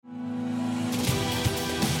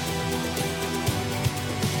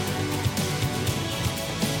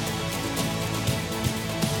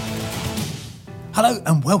Hello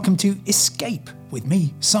and welcome to Escape with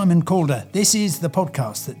me, Simon Calder. This is the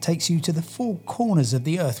podcast that takes you to the four corners of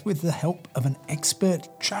the earth with the help of an expert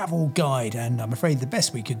travel guide. And I'm afraid the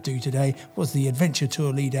best we could do today was the adventure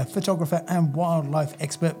tour leader, photographer and wildlife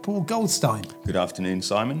expert, Paul Goldstein. Good afternoon,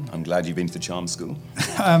 Simon. I'm glad you've been to the Charm School.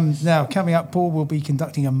 Now, coming up, Paul will be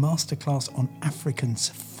conducting a masterclass on African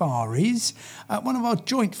safaris. One of our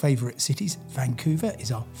joint favourite cities, Vancouver,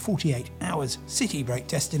 is our 48 hours city break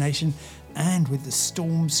destination. And with the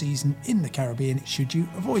storm season in the Caribbean, should you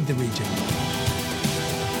avoid the region?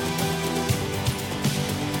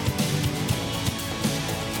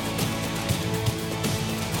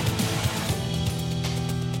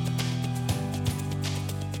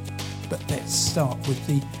 But let's start with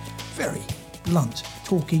the very blunt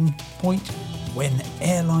talking point: when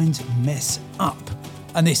airlines mess up.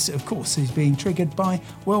 And this, of course, is being triggered by,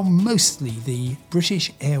 well, mostly the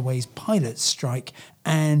British Airways pilots' strike,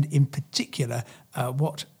 and in particular,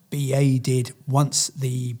 what BA did once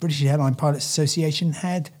the British Airline Pilots Association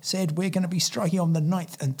had said we're going to be striking on the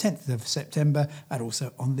 9th and 10th of September and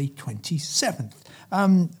also on the 27th.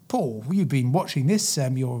 Paul, you've been watching this.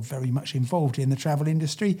 You're very much involved in the travel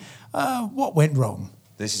industry. What went wrong?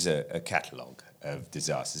 This is a catalogue of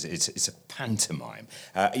disasters. It's a pantomime.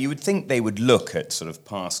 You would think they would look at sort of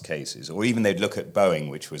past cases, or even they'd look at Boeing,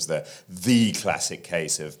 which was the classic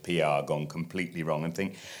case of PR gone completely wrong, and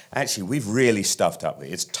think, actually, we've really stuffed up there.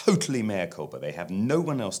 It's totally mea culpa. They have no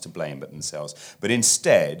one else to blame but themselves. But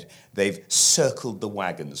instead, they've circled the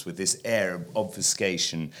wagons with this air of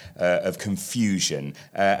obfuscation, of confusion,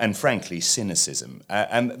 and frankly, cynicism.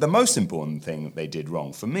 And the most important thing that they did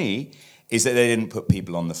wrong, for me, is that they didn't put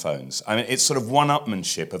people on the phones. I mean, it's sort of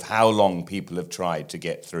one-upmanship of how long people have tried to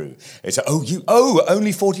get through. It's,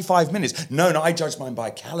 only 45 minutes. No, I judged mine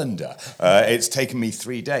by calendar. It's taken me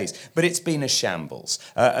 3 days. But it's been a shambles.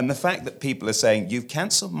 And the fact that people are saying, you've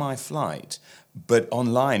cancelled my flight, but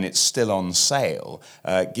online it's still on sale,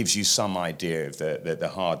 gives you some idea of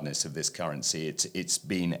the hardness of this currency. It's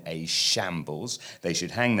been a shambles. They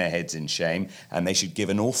should hang their heads in shame, and they should give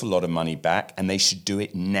an awful lot of money back, and they should do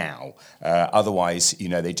it now. Otherwise,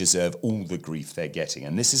 they deserve all the grief they're getting.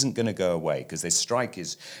 And this isn't going to go away, because this strike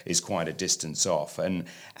is quite a distance off. And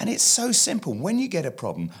it's so simple. When you get a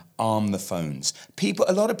problem, arm the phones.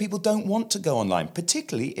 A lot of people don't want to go online,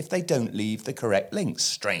 particularly if they don't leave the correct links,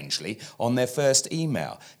 strangely, on their first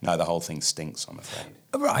email. No, the whole thing stinks, I'm afraid.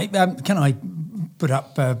 Right. Can I put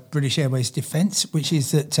up British Airways' defence, which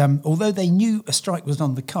is that although they knew a strike was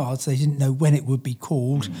on the cards, they didn't know when it would be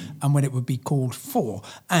called and when it would be called for.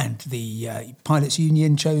 And the pilots'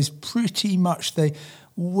 union chose pretty much the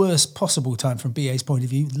worst possible time from BA's point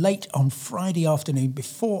of view, late on Friday afternoon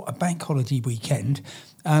before a bank holiday weekend,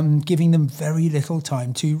 giving them very little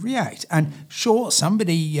time to react. And sure,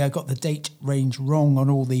 somebody got the date range wrong on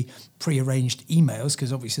all the pre-arranged emails,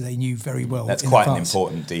 because obviously they knew very well. That's quite an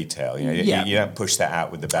important detail. You don't push that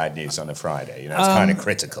out with the bad news on a Friday. It's kind of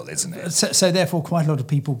critical, isn't it? So therefore, quite a lot of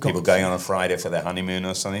people going on a Friday for their honeymoon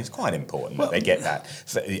or something. It's quite important that they get that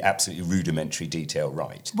absolutely rudimentary detail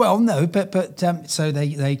right. Well, no, but so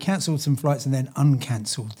they cancelled some flights and then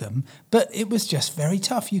uncancelled them. But it was just very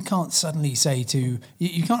tough. You can't suddenly say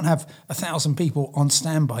you can't have 1,000 people on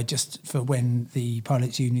standby just for when the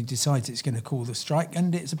pilots' union decides it's going to call the strike,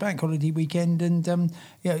 and it's a bank holiday weekend, and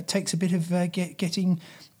it takes a bit of getting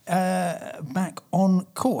back on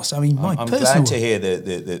course. I mean, I'm glad to hear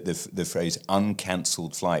the phrase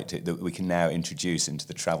 "uncancelled flight" that we can now introduce into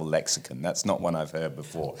the travel lexicon. That's not one I've heard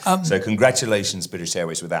before. So congratulations, British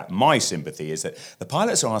Airways, with that. My sympathy is that the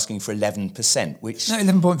pilots are asking for 11%, which... No,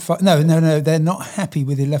 11.5. No, they're not happy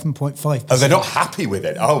with 11.5%. Oh, they're not happy with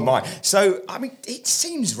it? Oh, my. So, I mean, it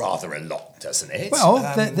seems rather a lot, doesn't it? Well,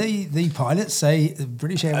 the pilots say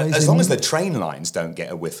British Airways... as long as the train lines don't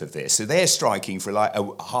get a whiff of this, so they're striking for like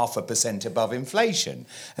 0.5% above inflation.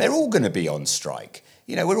 They're all going to be on strike.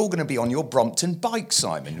 We're all going to be on your Brompton bike,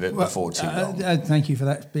 Simon, before too long. Thank you for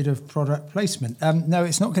that bit of product placement. No,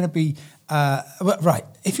 it's not going to be... right,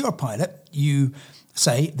 if you're a pilot, you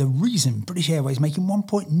say the reason British Airways making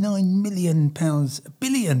 £1.9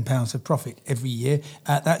 billion of profit every year,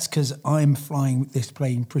 that's because I'm flying this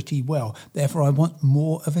plane pretty well. Therefore, I want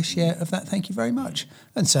more of a share of that. Thank you very much.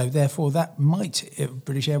 And so, therefore, that might...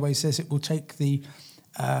 British Airways says it will take the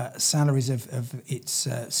salaries of its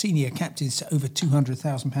senior captains to over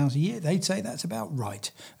 £200,000 a year. They'd say that's about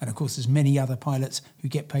right. And of course, there's many other pilots who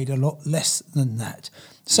get paid a lot less than that.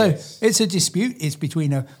 So It's a dispute. It's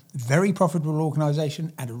between a very profitable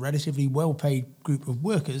organisation and a relatively well-paid group of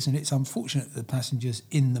workers, and it's unfortunate that the passengers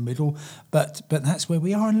in the middle. But that's where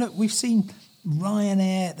we are. And look, we've seen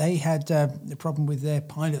Ryanair, they had the problem with their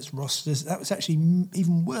pilots' rosters. That was actually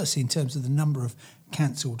even worse in terms of the number of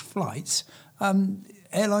cancelled flights.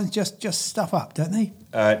 Airlines just stuff up, don't they?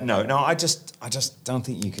 No, I just don't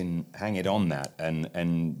think you can hang it on that.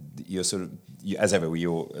 And you're sort of, as ever,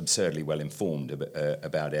 you're absurdly well informed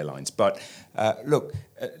about airlines. But look,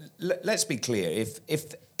 let's be clear.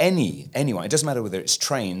 If anyone, it doesn't matter whether it's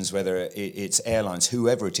trains, whether it's airlines,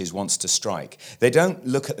 whoever it is wants to strike, they don't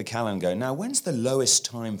look at the calendar and go, now, when's the lowest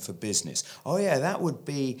time for business? Oh, yeah, that would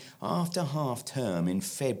be after half term in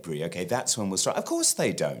February. Okay, that's when we'll strike. Of course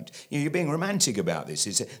they don't. You're being romantic about this.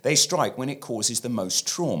 They strike when it causes the most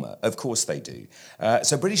trauma. Of course they do.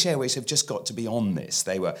 So British Airways have just got to be on this.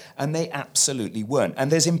 They were, and they absolutely weren't.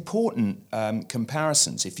 And there's important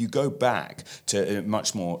comparisons. If you go back to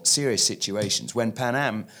much more serious situations, when Pan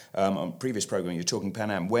Am, on previous programme, you're talking Pan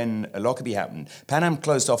Am, when Lockerbie happened, Pan Am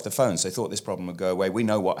closed off the phones. They thought this problem would go away. We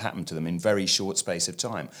know what happened to them in very short space of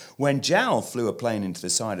time. When JAL flew a plane into the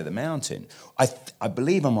side of the mountain, I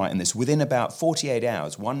believe I'm right in this, within about 48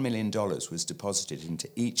 hours, $1 million was deposited into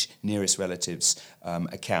each nearest relative's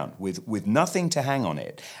account with nothing to hang on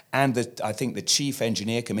it. And I think the chief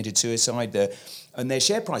engineer committed suicide. And their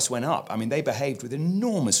share price went up. I mean, they behaved with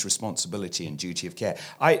enormous responsibility and duty of care.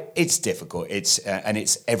 It's difficult. It's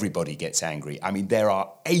everybody gets angry. I mean, there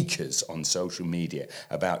are acres on social media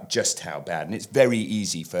about just how bad, and it's very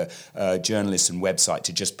easy for journalists and websites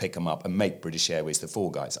to just pick them up and make British Airways the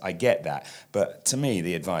fall guys. I get that, but to me,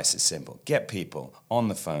 the advice is simple: get people on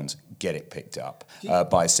the phones, get it picked up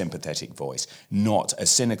by a sympathetic voice, not a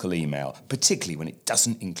cynical email, particularly when it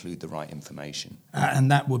doesn't include the right information.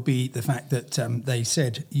 And that would be the fact that they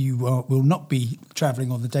said you will not be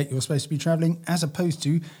travelling on the date you're supposed to be travelling, as opposed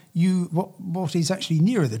to what is actually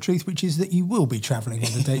nearer the truth, which is that you will be travelling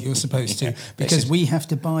on the date you're supposed to, because we have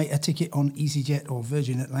to buy a ticket on EasyJet or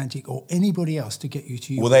Virgin Atlantic or anybody else to get you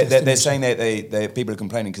to your destination. They're saying that people are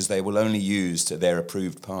complaining because they will only use their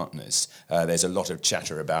approved partners. There's a lot of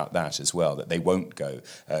chatter about that as well, that they won't go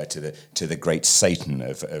to the great Satan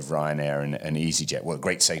of Ryanair and EasyJet. Well,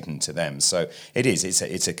 great Satan to them. So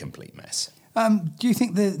it's a complete mess. Do you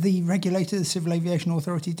think the regulator, the Civil Aviation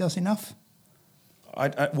Authority, does enough?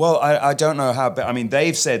 I don't know how, but I mean,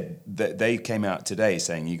 they've said that they came out today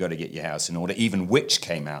saying you got to get your house in order. Even Which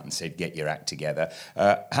came out and said get your act together.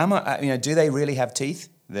 How much? Do they really have teeth?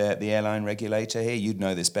 The airline regulator here, you'd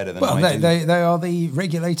know this better than I do. They are the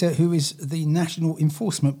regulator who is the national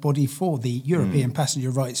enforcement body for the European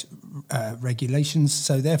passenger rights regulations.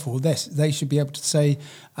 So therefore, they should be able to say,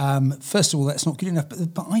 first of all, that's not good enough.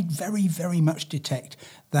 But I very, very much detect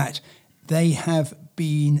that they have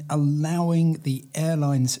been allowing the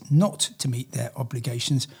airlines not to meet their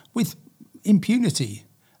obligations with impunity.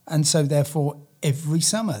 And so therefore, every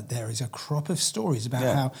summer there is a crop of stories about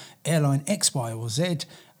how airline X, Y or Z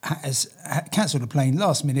has cancelled a plane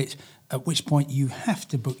last minute, at which point you have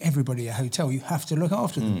to book everybody a hotel. You have to look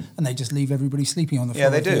after them. And they just leave everybody sleeping on the floor. Yeah,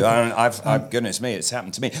 they do. Goodness me, it's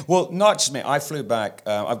happened to me. Well, not just me. I flew back.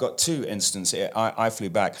 I've got two instances here. I flew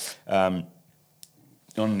back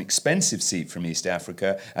on an expensive seat from East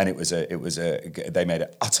Africa, and they made an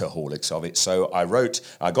utter horlicks of it. So I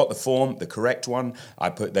got the form, the correct one.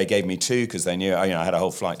 They gave me two because they knew I had a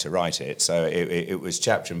whole flight to write it. So it was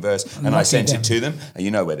chapter and verse, and I sent it to them.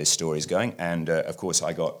 You know where this story is going, and of course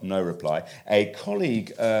I got no reply. A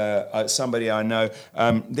colleague, somebody I know,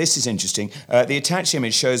 this is interesting. The attached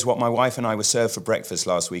image shows what my wife and I were served for breakfast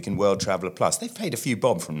last week in World Traveller Plus. They've paid a few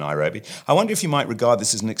bob from Nairobi. I wonder if you might regard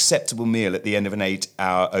this as an acceptable meal at the end of an 8-hour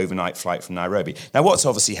overnight flight from Nairobi. Now, what's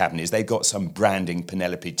obviously happened is they've got some branding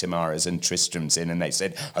Penelope Tamaras and Tristrams in, and they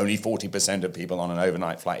said only 40% of people on an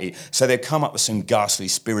overnight flight eat. So they've come up with some ghastly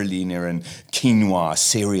spirulina and quinoa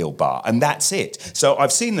cereal bar, and that's it. So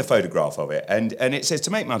I've seen the photograph of it, and it says,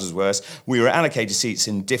 to make matters worse, we were allocated seats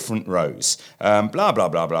in different rows. Blah, blah,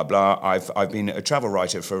 blah, blah, blah. I've been a travel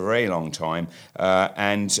writer for a very long time,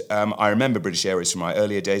 and I remember British Airways from my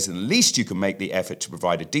earlier days, and at least you can make the effort to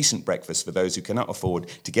provide a decent breakfast for those who cannot afford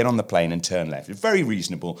to get on the plane and turn left. A very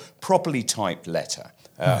reasonable, properly typed letter.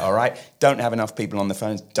 All right? Don't have enough people on the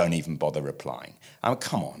phones, don't even bother replying.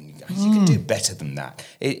 Come on, you guys, you can do better than that.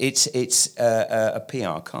 It's a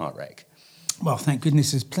PR car wreck. Well, thank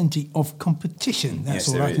goodness there's plenty of competition. That's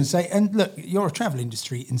all I can say. And look, you're a travel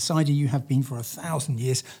industry insider. You have been for 1,000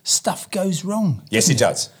 years. Stuff goes wrong. Yes, it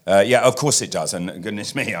does. Yeah, of course it does. And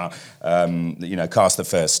goodness me, cast the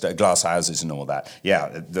first, glass houses and all that.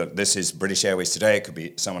 Yeah, this is British Airways today. It could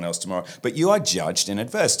be someone else tomorrow. But you are judged in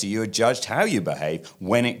adversity. You are judged how you behave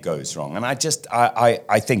when it goes wrong. And I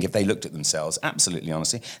think if they looked at themselves, absolutely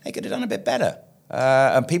honestly, they could have done a bit better.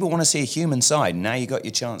 And people want to see a human side. Now you got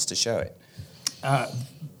your chance to show it.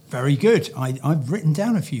 Very good. I've written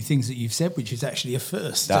down a few things that you've said, which is actually a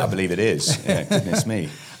first. I believe it is. Yeah, goodness me.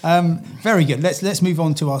 Very good. Let's move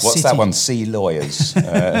on to our What's city. that one? See lawyers.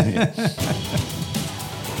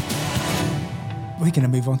 We're going to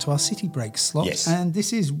move on to our city break slot. Yes. And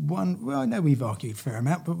this is one, well, I know we've argued a fair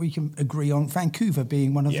amount, but we can agree on Vancouver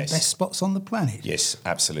being one of the best spots on the planet. Yes,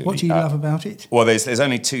 absolutely. What do you love about it? Well, there's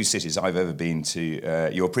only two cities I've ever been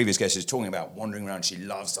to. Your previous guest is talking about wandering around. She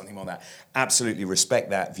loves something more than that. Absolutely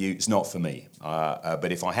respect that view. It's not for me.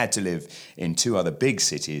 But if I had to live in two other big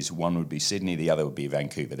cities, one would be Sydney, the other would be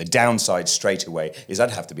Vancouver. The downside straight away is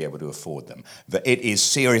I'd have to be able to afford them. It is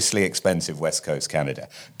seriously expensive, West Coast Canada.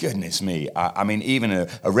 Goodness me. I mean, even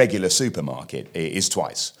a regular supermarket is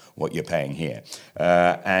twice what you're paying here.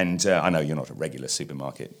 And I know you're not a regular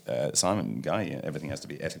supermarket, Simon, Guy, everything has to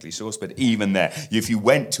be ethically sourced, but even there, if you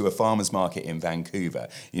went to a farmer's market in Vancouver,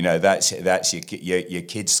 you know, that's your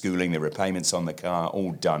kids' schooling, the repayments on the car,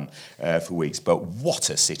 all done for weeks. But what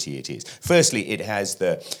a city it is. Firstly, it has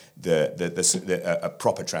a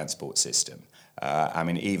proper transport system. I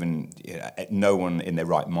mean, even no one in their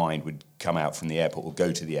right mind would come out from the airport or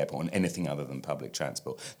go to the airport on anything other than public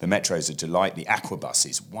transport. The metro's a delight. The Aquabus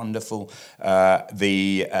is wonderful.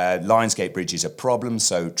 The Lionsgate Bridge is a problem,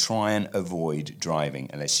 so try and avoid driving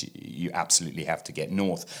unless you absolutely have to get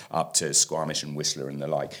north up to Squamish and Whistler and the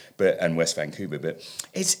like, and West Vancouver. But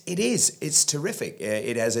it's terrific.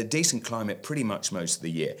 It has a decent climate pretty much most of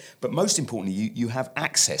the year. But most importantly, you have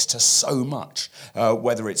access to so much,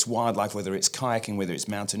 whether it's wildlife, whether it's kayaking, whether it's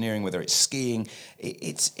mountaineering, whether it's skiing.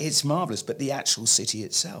 It's marvellous. But the actual city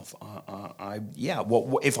itself,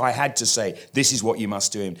 if I had to say, this is what you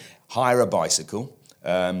must do, hire a bicycle,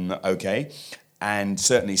 okay, and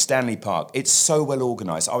certainly Stanley Park, it's so well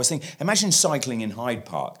organised. I was thinking, imagine cycling in Hyde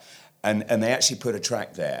Park, and they actually put a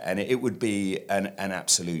track there, and it would be an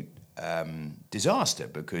absolute disaster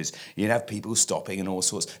because you'd have people stopping and all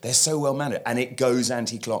sorts. They're so well mannered, and it goes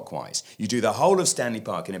anti-clockwise. You do the whole of Stanley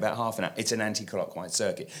Park in about half an hour. It's an anti-clockwise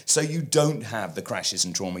circuit, so you don't have the crashes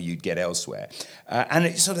and trauma you'd get elsewhere. And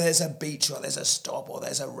it's sort of there's a beach or there's a stop or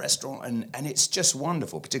there's a restaurant, and it's just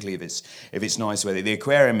wonderful, particularly if it's nice weather. The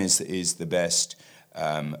aquarium is the best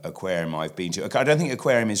aquarium I've been to. I don't think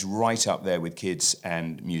aquarium is right up there with kids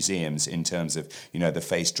and museums in terms of, the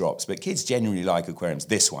face drops, but kids genuinely like aquariums.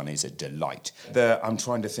 This one is a delight. I'm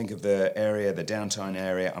trying to think of the area, the downtown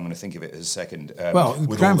area. I'm going to think of it as a second.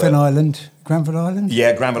 Granville Island. Granville Island?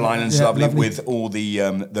 Yeah, Granville Island's lovely with all the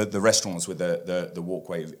restaurants with the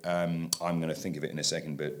walkway. I'm going to think of it in a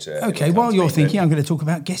second. But okay, while you're thinking, I'm going to talk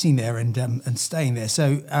about getting there and staying there.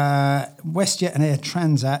 So WestJet and Air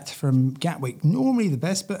Transat from Gatwick, normally the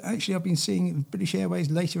best, but actually I've been seeing British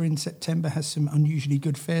Airways later in September has some unusually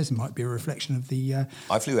good fares. It might be a reflection of the...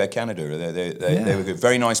 I flew Air Canada. They were good.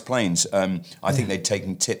 Very nice planes. I think they'd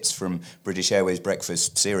taken tips from British Airways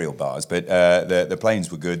breakfast cereal bars, but the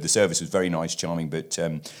planes were good. The service was very nice, charming, but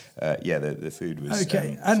the food was...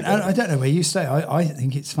 Okay, and I don't know where you stay. I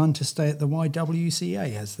think it's fun to stay at the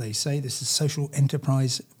YWCA, as they say. This is a social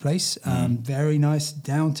enterprise place. Very nice,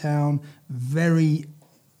 downtown, very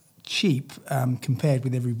cheap compared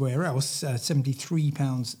with everywhere else.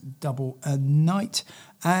 £73 double a night.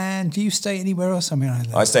 And do you stay anywhere else? I mean,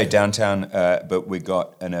 I stayed downtown, but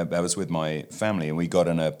I was with my family, and we got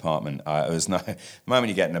an apartment. The moment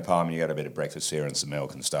you get an apartment, you get a bit of breakfast here and some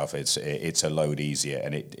milk and stuff. It's a load easier,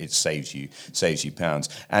 and it saves you pounds.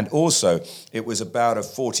 And also, it was about a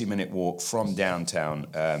 40-minute walk from downtown,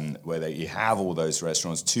 where you have all those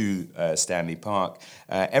restaurants, to Stanley Park.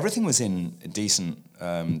 Everything was in decent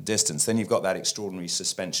distance. Then you've got that extraordinary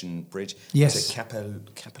suspension bridge. Yes. Is it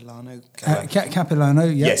Capilano?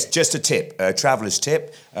 Capilano, yeah. Yes, just a tip, a traveller's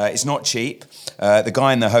tip. It's not cheap. The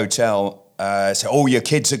guy in the hotel said, your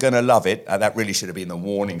kids are going to love it. That really should have been the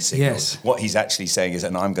warning signal. Yes. What he's actually saying is,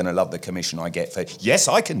 and I'm going to love the commission I get for, yes,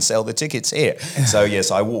 I can sell the tickets here. So, yes,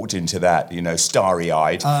 I walked into that,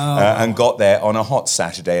 starry-eyed, and got there on a hot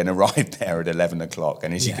Saturday and arrived there at 11 o'clock.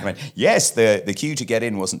 And as you can imagine, yes, the queue to get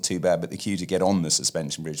in wasn't too bad, but the queue to get on the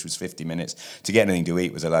suspension bridge was 50 minutes. To get anything to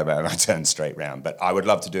eat was a low and I turned straight round. But I would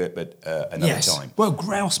love to do it, but another time. Well,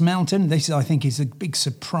 Grouse Mountain, this I think is a big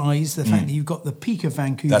surprise, the fact that you've got the peak of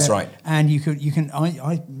Vancouver. That's right. And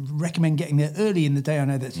I recommend getting there early in the day. I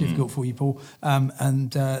know that's difficult for you, Paul. And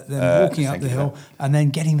then walking up the hill and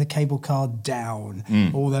then getting the cable car down.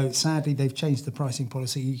 Although sadly they've changed the pricing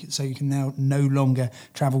policy, so you can now no longer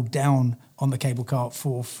travel down on the cable car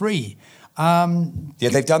for free.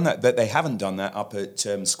 They've done that, but they haven't done that up at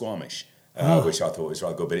Squamish. which I thought was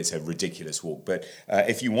rather good, but it's a ridiculous walk. But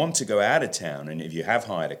if you want to go out of town, and if you have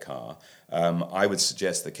hired a car, I would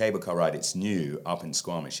suggest the cable car ride. It's new up in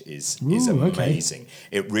Squamish is amazing. Okay.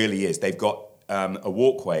 It really is. They've got a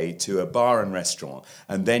walkway to a bar and restaurant,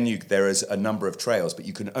 and then there is a number of trails, but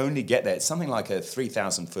you can only get there. It's something like a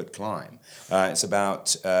 3,000-foot climb. It's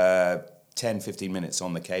about 10, 15 minutes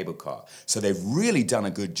on the cable car. So they've really done a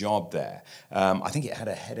good job there. I think it had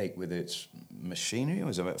a headache with its machinery. It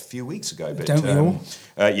was about a few weeks ago. But, don't we all?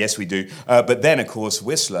 Yes, we do. But then, of course,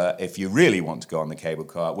 Whistler, if you really want to go on the cable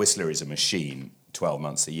car, Whistler is a machine 12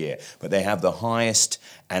 months a year. But they have the highest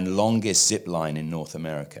and longest zip line in North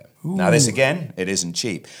America. Ooh. Now, this, again, it isn't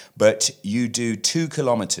cheap. But you do 2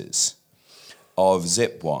 kilometers of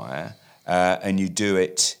zip wire, and you do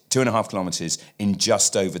it 2.5 kilometers in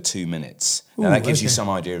just over 2 minutes. Now, that gives you some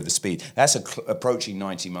idea of the speed. That's approaching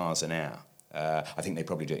 90 miles an hour. I think they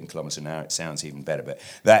probably do it in kilometers an hour. It sounds even better. But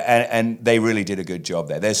and they really did a good job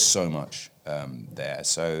there. There's so much there.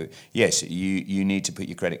 So, yes, you need to put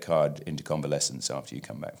your credit card into convalescence after you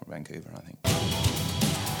come back from Vancouver, I think.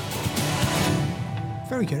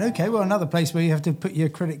 Very good. Okay, well, another place where you have to put your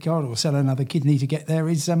credit card or sell another kidney to get there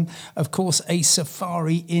is, of course, a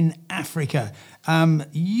safari in Africa.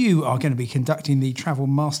 You are going to be conducting the travel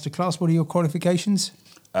masterclass. What are your qualifications?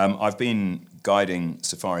 I've been guiding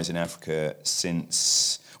safaris in Africa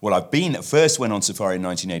since... Well, first went on safari in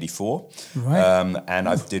 1984, right. And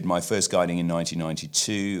I did my first guiding in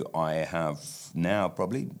 1992. I have now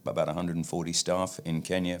probably about 140 staff in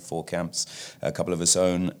Kenya, 4 camps, a couple of us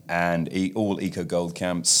own, and all Eco Gold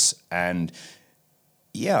camps. And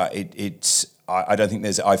yeah, I don't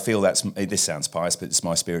think I feel this sounds pious, but it's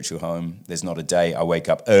my spiritual home. There's not a day I wake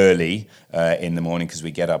up early in the morning, because we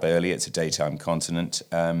get up early. It's a daytime continent.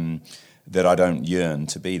 That I don't yearn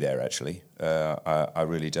to be there, actually. I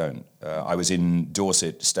really don't. I was in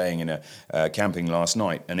Dorset staying in a camping last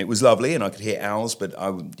night, and it was lovely, and I could hear owls, but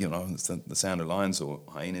the sound of lions or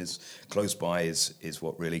hyenas close by is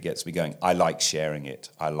what really gets me going. I like sharing it.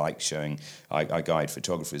 I like showing. I guide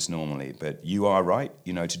photographers normally, but you are right.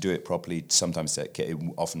 To do it properly, sometimes it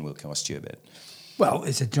often will cost you a bit. Well,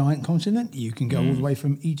 it's a giant continent. You can go all the way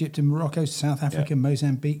from Egypt and Morocco, South Africa,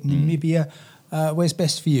 Mozambique, Namibia. Where's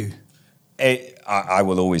best for you? I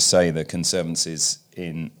will always say the Conservancy's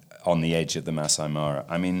on the edge of the Masai Mara.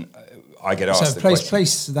 I mean, I get asked the question. So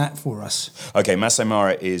place that for us. Okay, Masai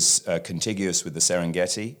Mara is contiguous with the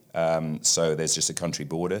Serengeti. So there's just a country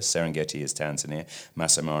border. Serengeti is Tanzania.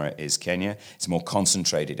 Masai Mara is Kenya. It's more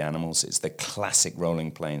concentrated animals. It's the classic rolling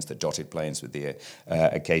plains, the dotted plains with the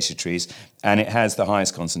acacia trees. And it has the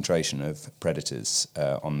highest concentration of predators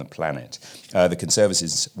on the planet. The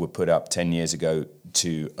Conservancies were put up 10 years ago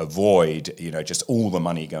to avoid, just all the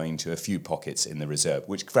money going to a few pockets in the reserve,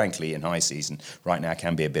 which frankly in high season right now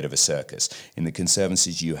can be a bit of a circus. In the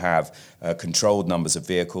Conservancies you have controlled numbers of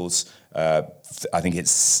vehicles. I think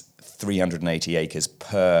it's 380 acres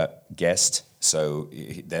per guest, so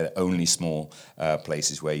they're only small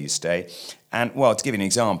places where you stay. And, well, to give you an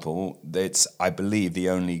example, it's, I believe, the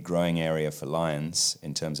only growing area for lions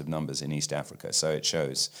in terms of numbers in East Africa, so it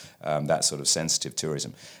shows that sort of sensitive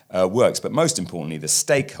tourism works. But most importantly, the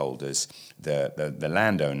stakeholders, the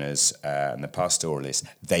landowners and the pastoralists,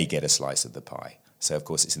 they get a slice of the pie. So, of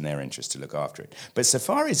course, it's in their interest to look after it. But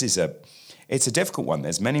safaris it's a difficult one.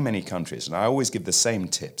 There's many, many countries, and I always give the same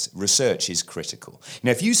tips. Research is critical.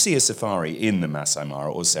 Now, if you see a safari in the Masai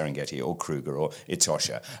Mara or Serengeti or Kruger or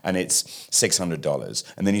Etosha, and it's $600,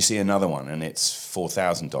 and then you see another one and it's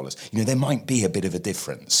 $4,000, there might be a bit of a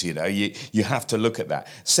difference. You have to look at that.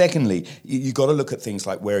 Secondly, you've got to look at things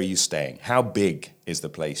like, where are you staying? How big is the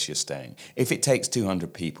place you're staying? If it takes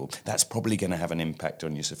 200 people, that's probably going to have an impact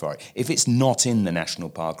on your safari. If it's not in the national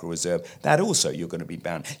park or reserve, that also you're going to be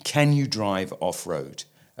bound. Can you drive off-road?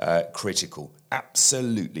 Critical,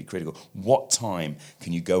 absolutely critical. What time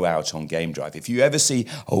can you go out on game drive? If you ever see,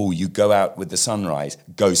 you go out with the sunrise,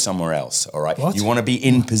 go somewhere else, all right? What? You want to be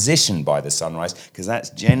in position by the sunrise, because that's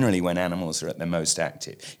generally when animals are at their most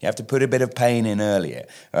active. You have to put a bit of pain in earlier,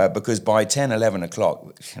 because by 10, 11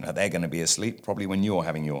 o'clock, they're going to be asleep, probably when you're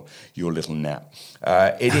having your little nap.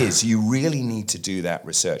 It is. You really need to do that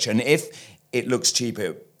research. And if it looks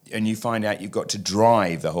cheaper, and you find out you've got to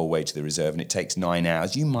drive the whole way to the reserve and it takes 9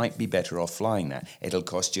 hours, you might be better off flying that. It'll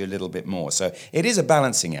cost you a little bit more. So it is a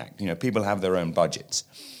balancing act. People have their own budgets.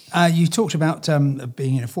 You talked about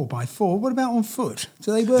being in a 4x4. What about on foot?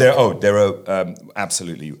 Do they work? There are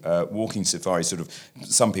absolutely walking safaris. Sort of,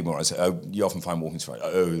 some people say, you often find walking safaris.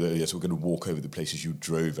 Yes, we're going to walk over the places you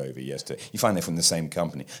drove over yesterday. You find they're from the same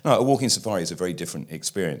company. No, a walking safari is a very different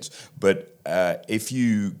experience. But if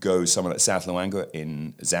you go somewhere like South Luangwa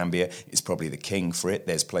in Zambia, it's probably the king for it.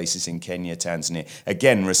 There's places in Kenya, Tanzania.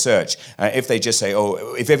 Again, research. If they just say,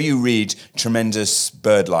 if ever you read tremendous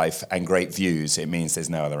bird life and great views, it means there's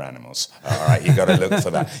no other animals. All right, you've got to look for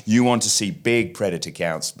that. You want to see big predator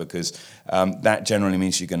counts because that generally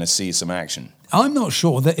means you're going to see some action. I'm not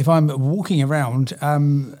sure that if I'm walking around,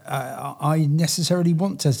 I necessarily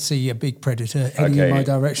want to see a big predator heading in my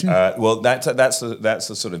direction. Well, that's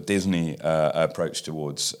the sort of Disney approach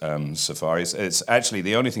towards safaris. It's actually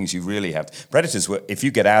the only things you really have. Predators, if you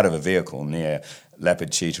get out of a vehicle near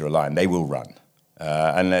leopard, cheetah, or lion, they will run.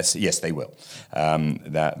 Unless, yes, they will.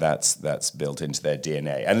 That's built into their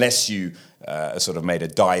DNA. Unless you sort of made a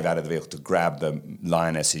dive out of the vehicle to grab the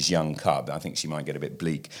lioness's young cub. I think she might get a bit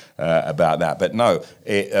bleak about that. But no,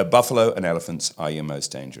 buffalo and elephants are your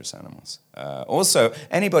most dangerous animals. Also,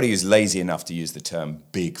 anybody who's lazy enough to use the term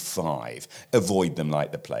Big Five, avoid them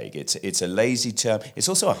like the plague. It's a lazy term. It's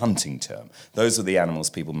also a hunting term. Those are the animals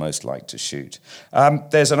people most like to shoot.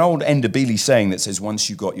 There's an old Ndebele saying that says once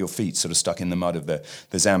you got your feet sort of stuck in the mud of the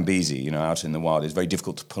Zambezi, out in the wild, it's very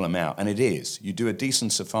difficult to pull them out. And it is. You do a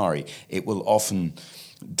decent safari, it will often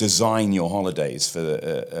design your holidays for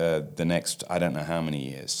the next, I don't know how many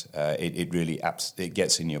years. It really it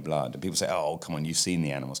gets in your blood. And people say, oh, come on, you've seen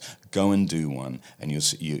the animals. Go and do one, and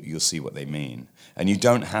you'll see what they mean. And you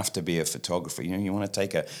don't have to be a photographer. You want to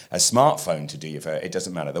take a smartphone to do your photo. It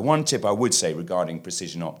doesn't matter. The one tip I would say regarding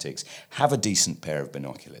precision optics, have a decent pair of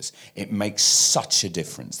binoculars. It makes such a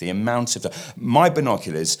difference. The amount of... My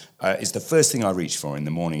binoculars is the first thing I reach for in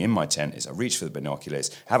the morning in my tent is I reach for the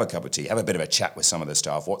binoculars, have a cup of tea, have a bit of a chat with some of the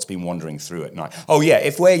staff, what's been wandering through at night. Oh, yeah,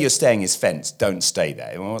 if where you're staying is fenced, don't stay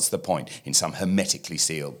there. Well, what's the point? In some hermetically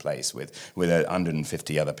sealed place with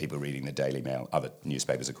 150 other people reading the Daily Mail. Other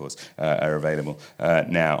newspapers, of course, are available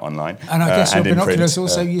now online. And I guess your binoculars are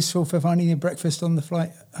also useful for finding your breakfast on the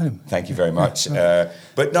flight home. Thank you very much.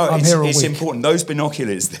 But no, it's important. Those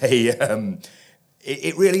binoculars,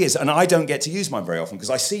 it really is. And I don't get to use mine very often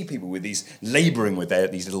because I see people with these labouring with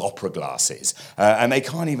these little opera glasses and they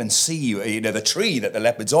can't even see the tree that the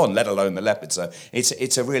leopard's on, let alone the leopard. So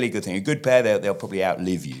it's a really good thing. A good pair, they'll probably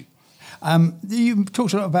outlive you. You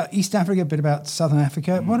talked a lot about East Africa, a bit about Southern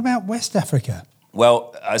Africa. What about West Africa?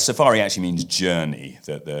 Well, safari actually means journey.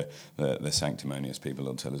 That the sanctimonious people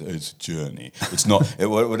will tell us it's a journey. It's not.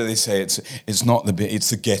 What do they say? It's not it's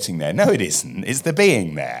the getting there. No, it isn't. It's the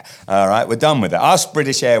being there. All right, we're done with that. Ask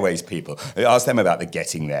British Airways people. Ask them about the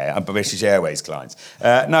getting there. And British Airways clients.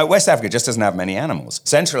 No, West Africa just doesn't have many animals.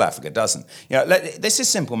 Central Africa doesn't. This is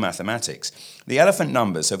simple mathematics. The elephant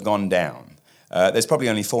numbers have gone down. There's probably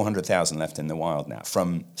only 400,000 left in the wild now,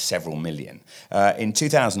 from several million. In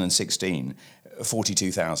 2016.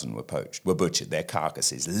 42,000 were butchered, their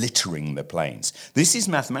carcasses littering the plains. This is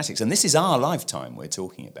mathematics, and this is our lifetime we're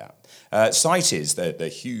talking about. CITES, the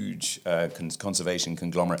huge conservation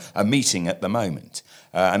conglomerate, are meeting at the moment.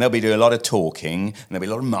 And they'll be doing a lot of talking, and there'll be a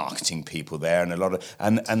lot of marketing people there,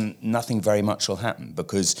 and nothing very much will happen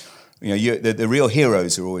because the real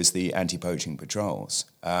heroes are always the anti-poaching patrols.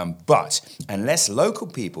 But unless local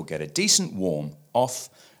people get a decent warm off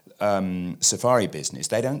safari business,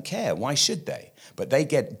 they don't care. Why should they? But they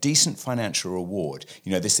get decent financial reward.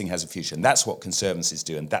 This thing has a future. And that's what conservancies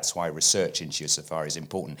do. And that's why research into your safari is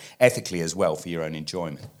important, ethically as well, for your own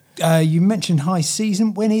enjoyment. You mentioned high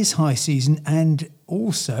season. When is high season? And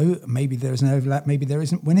also, maybe there is an overlap, maybe there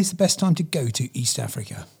isn't. When is the best time to go to East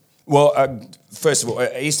Africa? Well, first of all,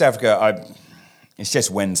 East Africa... It's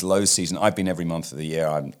just when's low season. I've been every month of the year.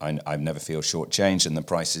 I never feel shortchanged, and the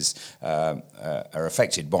prices are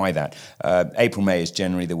affected by that. April, May is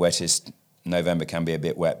generally the wettest. November can be a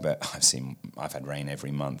bit wet, but I've had rain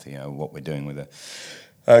every month. What we're doing with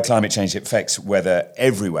the climate change affects weather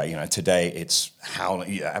everywhere. Today it's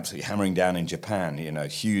absolutely hammering down in Japan.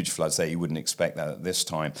 Huge floods there. You wouldn't expect that at this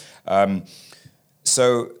time.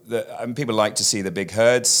 So people like to see the big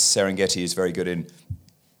herds. Serengeti is very good in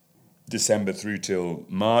December through till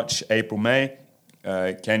March, April, May.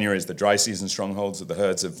 Kenya is the dry season strongholds of the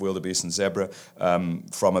herds of wildebeest and zebra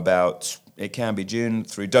from about It can be June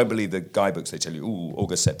through. Don't believe the guidebooks. They tell you,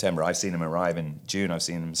 August, September. I've seen them arrive in June. I've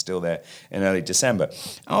seen them still there in early December.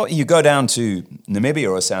 Oh, you go down to Namibia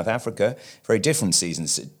or South Africa, very different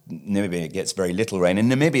seasons. Namibia gets very little rain,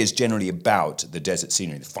 and Namibia is generally about the desert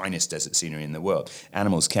scenery, the finest desert scenery in the world.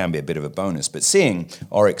 Animals can be a bit of a bonus, but seeing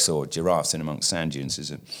oryx or giraffes in amongst sand dunes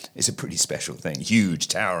is a pretty special thing. Huge,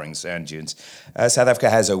 towering sand dunes. South Africa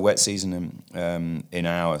has a wet season in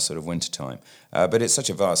our sort of winter time. But it's such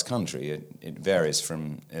a vast country. It varies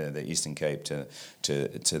from the Eastern Cape to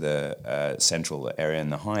the central area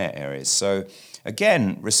and the higher areas. So,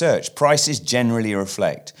 again, research. Prices generally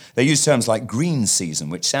reflect. They use terms like green season,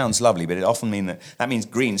 which sounds lovely, but it often means that means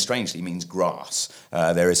green, strangely, means grass.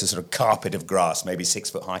 There is a sort of carpet of grass, maybe 6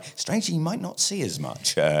 foot high. Strangely, you might not see as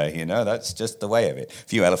much. That's just the way of it. A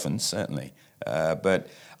few elephants, certainly. But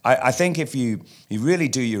I think if you really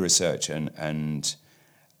do your research and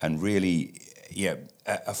really... Yeah,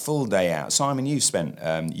 a full day out. Simon, you've spent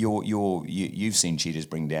you've seen cheetahs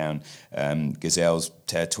bring down gazelles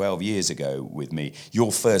 12 years ago with me.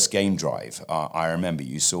 Your first game drive, I remember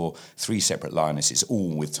you saw 3 separate lionesses,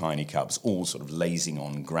 all with tiny cubs, all sort of lazing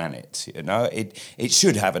on granite. It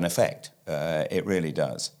should have an effect. It really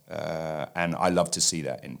does. And I love to see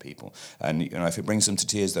that in people. And if it brings them to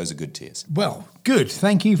tears, those are good tears. Well, good.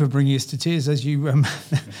 Thank you for bringing us to tears, as you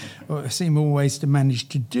seem always to manage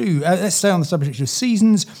to do. Let's stay on the subject of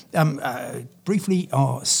seasons. Briefly,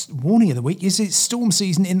 our warning of the week is it's storm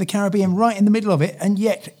season in the Caribbean, right in the middle of it, and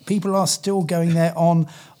yet people are still going there on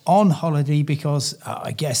holiday because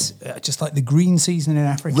I guess just like the green season in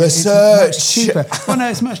Africa, research. It's much cheaper. Well, no,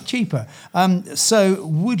 it's much cheaper. So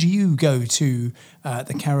would you go to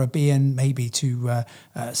the Caribbean, maybe to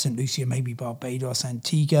St. Lucia, maybe Barbados,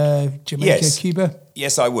 Antigua, Jamaica, yes. Cuba?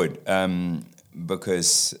 Yes, I would.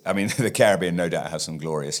 Because, the Caribbean no doubt has some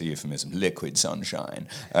glorious euphemism, liquid sunshine.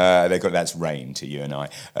 That's rain to you and I.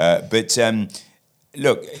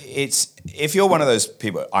 Look, if you're one of those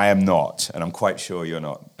people, I am not, and I'm quite sure you're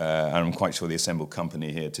not, and I'm quite sure the assembled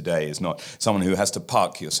company here today is not someone who has to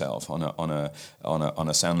park yourself on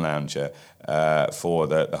a sun lounger for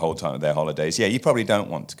the whole time of their holidays. Yeah, you probably don't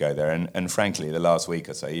want to go there, and frankly, the last week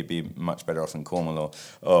or so, you'd be much better off in Cornwall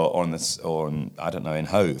or in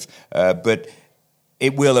Hove, but.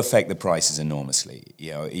 It will affect the prices enormously.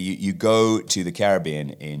 You go to the Caribbean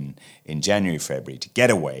in January, February to get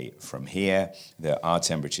away from here. There are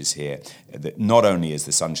temperatures here that not only is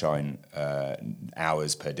the sunshine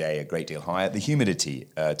hours per day a great deal higher, the humidity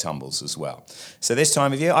tumbles as well. So this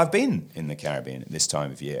time of year, I've been in the Caribbean at this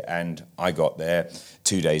time of year, and I got there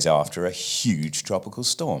 2 days after a huge tropical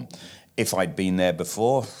storm. If I'd been there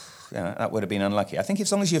before... that would have been unlucky. I think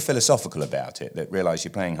as long as you're philosophical about it, that realise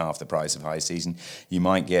you're paying half the price of high season, you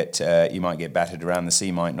might get battered around. The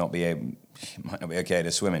sea might not be okay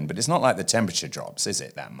to swim in, but it's not like the temperature drops, is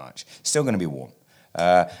it, that much? It's still going to be warm.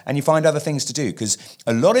 And you find other things to do, because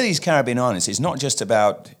a lot of these Caribbean islands, it's not just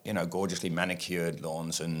about gorgeously manicured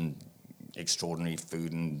lawns and extraordinary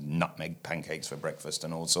food and nutmeg pancakes for breakfast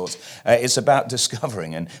and all sorts. It's about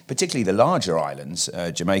discovering, and particularly the larger islands,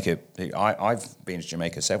 Jamaica. I've been to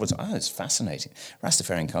Jamaica several times. Oh, it's fascinating.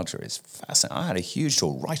 Rastafarian culture is fascinating. I had a huge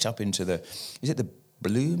tour right up into the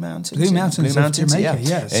Blue Mountains? Blue Mountains of Jamaica,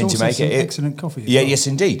 yeah. In Jamaica. Excellent coffee. Yes,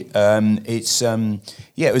 indeed.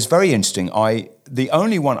 It was very interesting. The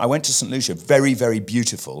only one, I went to St. Lucia, very, very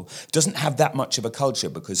beautiful. Doesn't have that much of a culture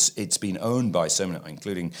because it's been owned by so many,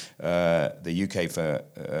 including the UK for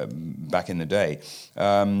back in the day.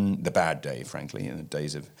 The bad day, frankly, in the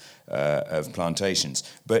days of plantations.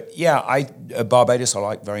 But yeah, Barbados I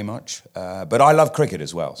like very much. But I love cricket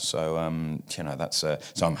as well. So,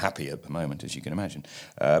 so I'm happy at the moment, as you can imagine.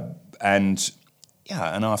 And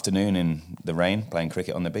yeah, an afternoon in the rain playing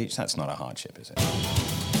cricket on the beach, that's not a hardship, is it?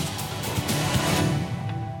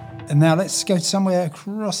 And now let's go somewhere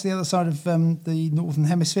across the other side of the Northern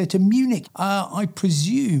Hemisphere to Munich. I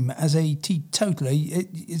presume, as a teetotaler,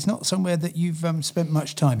 it's not somewhere that you've spent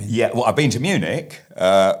much time in. Yeah, well, I've been to Munich,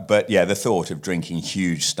 but yeah, the thought of drinking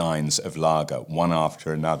huge steins of lager, one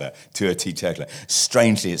after another, to a teetotaler,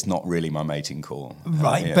 strangely, it's not really my mating call.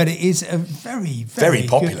 Right, but it is a very, very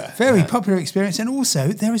popular. Popular experience, and also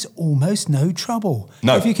there is almost no trouble.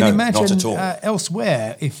 No, if you can imagine, not at all.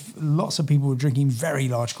 Elsewhere, if lots of people were drinking very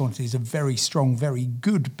large quantities of very strong, very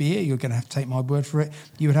good beer, you're going to have to take my word for it,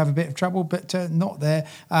 you would have a bit of trouble, but not there.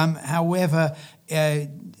 However,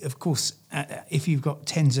 of course, if you've got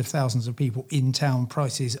tens of thousands of people in town,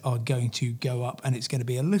 prices are going to go up and it's going to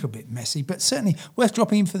be a little bit messy, but certainly worth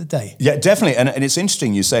dropping in for the day. Yeah, definitely. And it's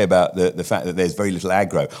interesting you say about the fact that there's very little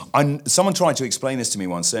aggro. Someone tried to explain this to me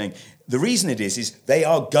once, saying the reason it is they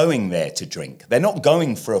are going there to drink. They're not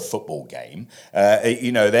going for a football game.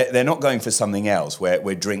 They're not going for something else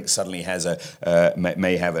where drink suddenly has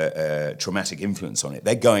may have a traumatic influence on it.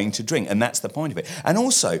 They're going to drink, and that's the point of it. And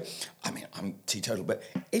also, I mean, I'm teetotal, but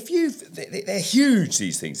they're huge,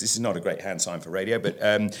 these things. This is not a great hand sign for radio,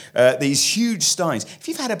 but these huge steins, if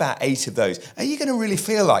you've had about 8 of those, are you going to really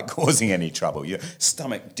feel like causing any trouble? Your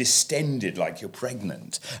stomach distended like you're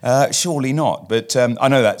pregnant? Surely not. But I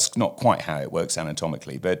know that's not quite how it works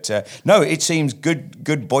anatomically. But no, it seems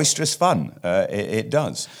good boisterous fun. It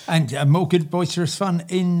does. And more good boisterous fun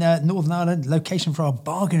in Northern Ireland. Location for our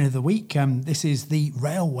bargain of the week. This is the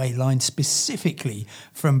railway line specifically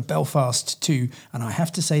from Belfast to, and I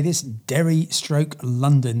have to say this,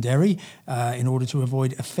 Derry/Londonderry, in order to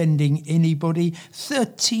avoid offending anybody.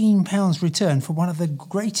 £13 return for one of the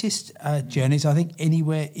greatest journeys, I think,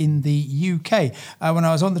 anywhere in the UK. When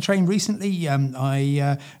I was on the train recently,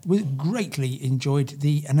 I greatly enjoyed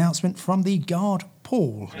the announcement from the guard,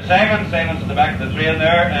 Paul. Simon's at the back of the train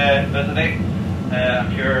there, visiting.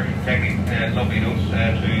 I'm sure taking lovely notes to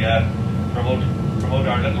promote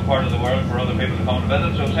our little part of the world for other people to come and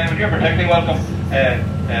visit. So Simon, you're particularly welcome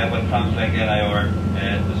with Translink NIR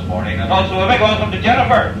this morning. And also a big welcome to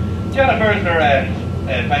Jennifer. Jennifer is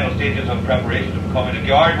in final stages of preparation to becoming a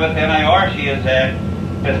guard with NIR. She is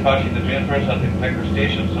dispatching the train for us at the Picker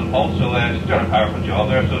Station, St. Paul. So she's doing a powerful job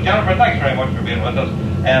there. So Jennifer, thanks very much for being with us,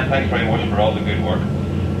 and thanks very much for all the good work.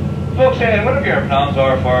 Folks, whatever your plans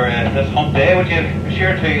are for this hump day, would you be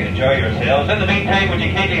sure to enjoy yourselves. In the meantime, would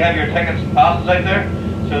you kindly have your tickets and passes out there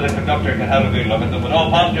so the conductor can have a good look at them. With all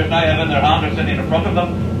passengers now have in their hand or sitting in front of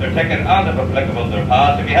them their ticket and, if applicable, their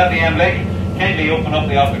pass. If you have the M-Link, kindly open up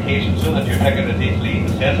the application so that your ticket is easily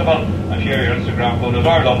accessible. I'm sure your Instagram photos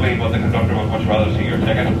are lovely, but the conductor would much rather see your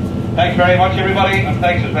ticket. Thanks very much, everybody, and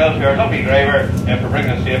thanks as well to our lovely driver for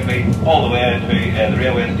bringing us safely all the way to the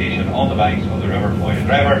railway station on the banks of the River Foyle.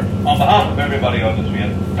 Driver, on behalf of everybody on the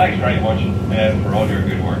train, thanks very much for all your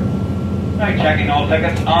good work. Now checking all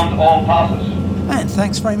tickets and all passes. And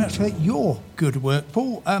thanks very much for your good work,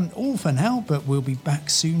 Paul. All for now, but we'll be back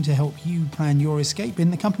soon to help you plan your escape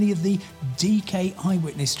in the company of the DK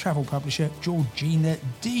Eyewitness travel publisher, Georgina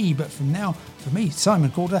D. But from now, for me,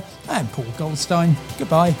 Simon Calder and Paul Goldstein,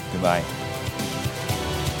 goodbye. Goodbye.